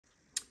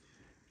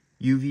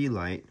UV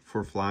light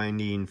for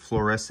finding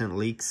fluorescent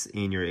leaks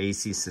in your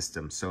AC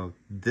system. So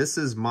this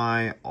is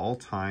my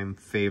all-time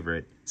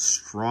favorite,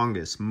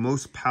 strongest,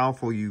 most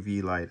powerful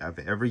UV light I've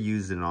ever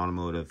used in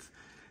automotive.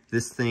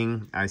 This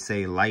thing, I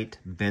say, light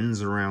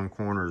bends around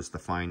corners to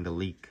find a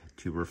leak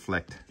to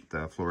reflect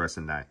the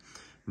fluorescent dye.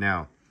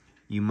 Now,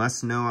 you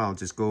must know, I'll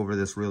just go over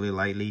this really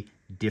lightly,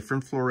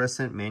 different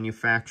fluorescent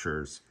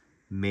manufacturers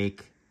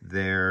make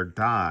their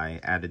dye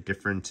at a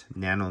different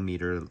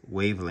nanometer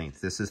wavelength.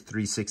 This is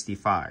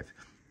 365.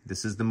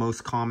 This is the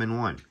most common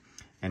one.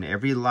 And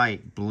every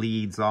light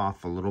bleeds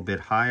off a little bit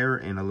higher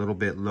and a little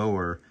bit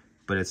lower,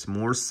 but it's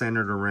more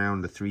centered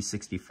around the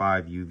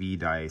 365 UV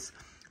dyes.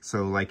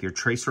 So like your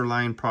tracer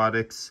line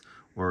products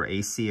or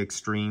AC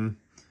Extreme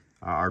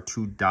are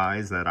two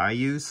dyes that I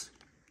use.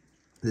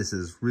 This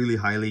is really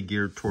highly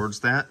geared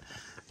towards that.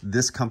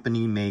 This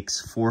company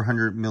makes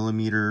 400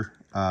 millimeter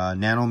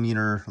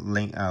nanometer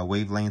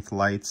wavelength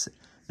lights.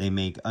 They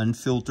make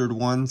unfiltered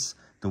ones.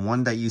 The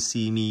one that you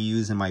see me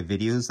use in my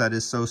videos that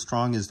is so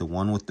strong is the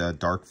one with the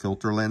dark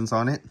filter lens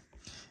on it,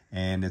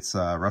 and it's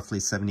roughly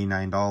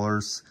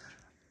 $79.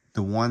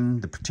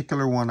 The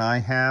particular one I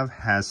have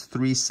has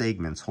 3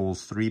 segments,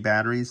 holds 3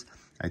 batteries.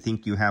 I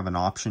think you have an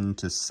option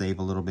to save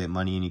a little bit of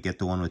money and you get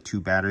the one with 2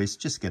 batteries.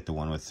 Just get the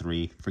one with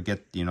 3. Forget,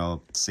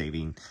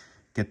 saving.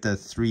 Get the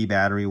 3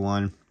 battery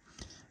one.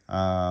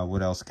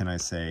 What else can I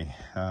say?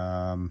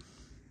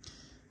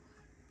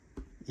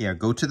 Yeah,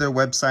 go to their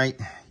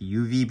website,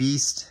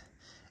 uvBEAST,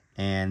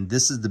 and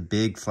this is the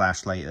big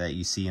flashlight that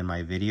you see in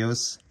my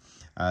videos.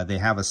 They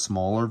have a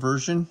smaller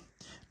version.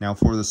 Now,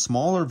 for the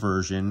smaller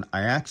version,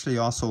 I actually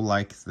also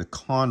like the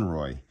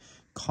Conroy.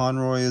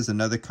 Conroy is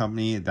another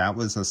company. That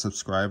was a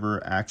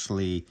subscriber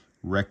actually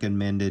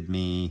recommended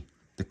me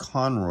the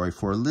Conroy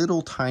for a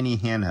little tiny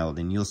handheld,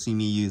 and you'll see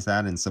me use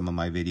that in some of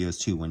my videos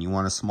too. When you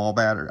want a small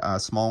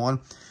one,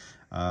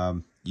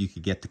 you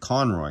could get the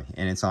Conroy,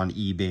 and it's on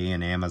eBay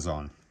and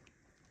Amazon.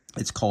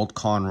 It's called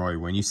Conroy.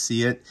 When you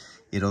see it,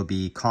 it'll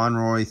be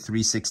Conroy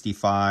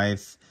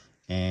 365,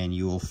 and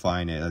you will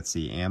find it. Let's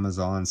see,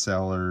 Amazon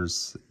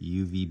sellers,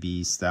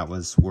 uvBEAST. That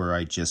was where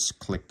I just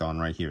clicked on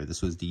right here.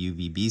 This was the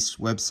uvBEAST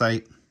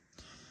website.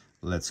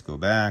 Let's go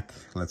back.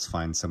 Let's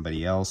find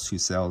somebody else who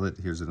sells it.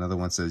 Here's another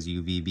one that says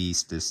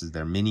uvBEAST. This is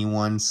their mini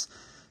ones.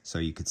 So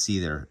you could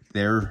see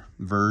their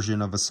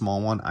version of a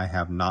small one. I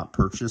have not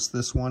purchased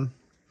this one,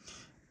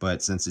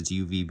 but since it's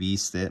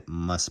uvBEAST, it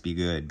must be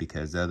good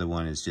because the other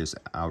one is just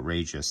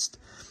outrageous.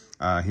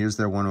 Here's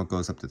their one that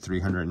goes up to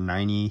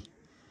 390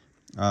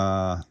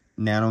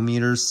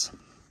 nanometers.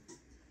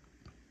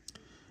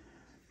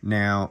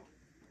 Now,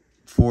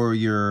 for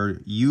your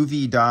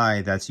UV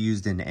dye that's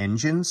used in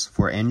engines,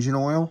 for engine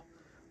oil,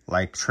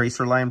 like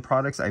tracer line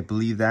products, I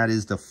believe that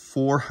is the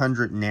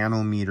 400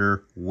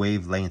 nanometer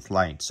wavelength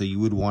light. So you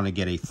would want to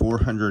get a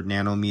 400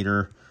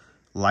 nanometer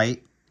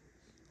light.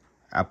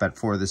 Up at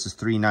 4, this is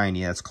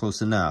 390, that's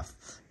close enough.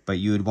 But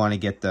you would want to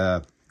get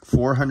the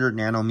 400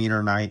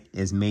 nanometer light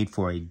is made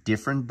for a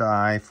different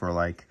dye for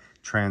like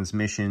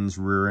transmissions,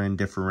 rear end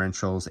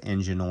differentials,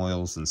 engine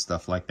oils, and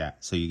stuff like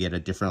that. So you get a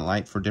different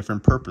light for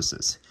different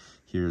purposes.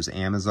 Here's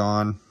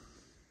Amazon.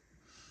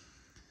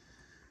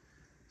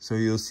 So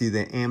you'll see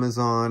the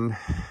Amazon,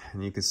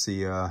 and you can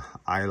see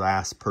I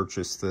last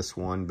purchased this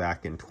one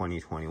back in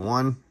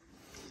 2021.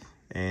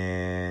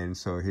 And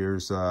so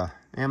here's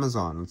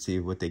Amazon. Let's see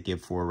what they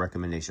give for a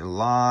recommendation. A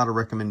lot of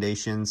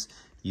recommendations.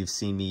 You've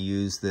seen me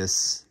use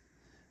this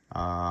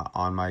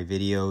on my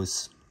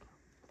videos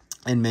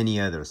and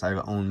many others.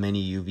 I've owned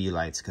many UV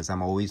lights because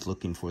I'm always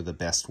looking for the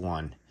best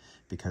one,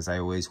 because I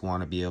always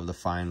want to be able to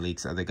find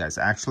leaks. Other guys,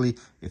 actually,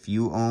 if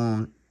you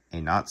own a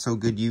not so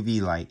good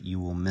UV light, you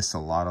will miss a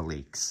lot of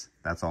leaks.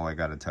 That's all I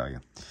got to tell you.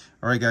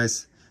 All right,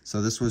 guys.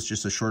 So this was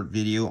just a short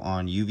video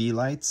on UV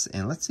lights,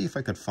 and let's see if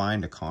I could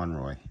find a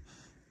Conroy.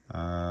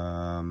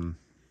 Boom.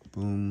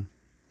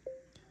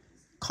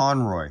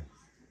 Conroy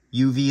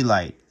UV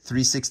light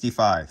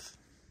 365.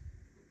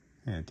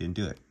 Yeah, it didn't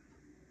do it.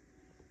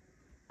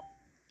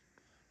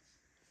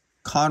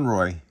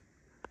 Conroy.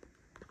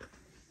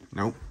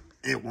 Nope,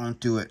 it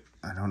won't do it.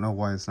 I don't know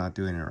why it's not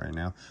doing it right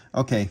now.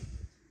 Okay.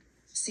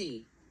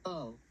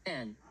 CONROY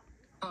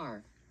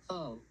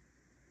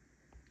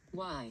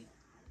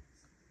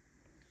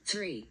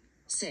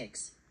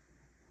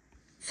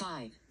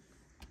 365.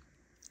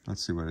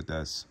 Let's see what it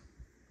does.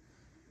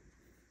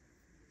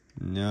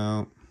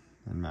 No,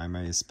 and I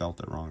may have spelt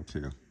it wrong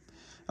too.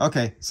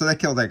 Okay, so that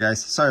killed that,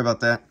 guys. Sorry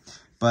about that.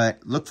 But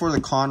look for the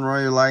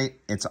Conroy light.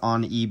 It's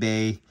on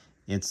eBay.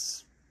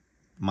 It's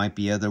might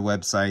be other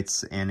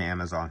websites and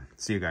Amazon.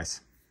 See you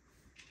guys.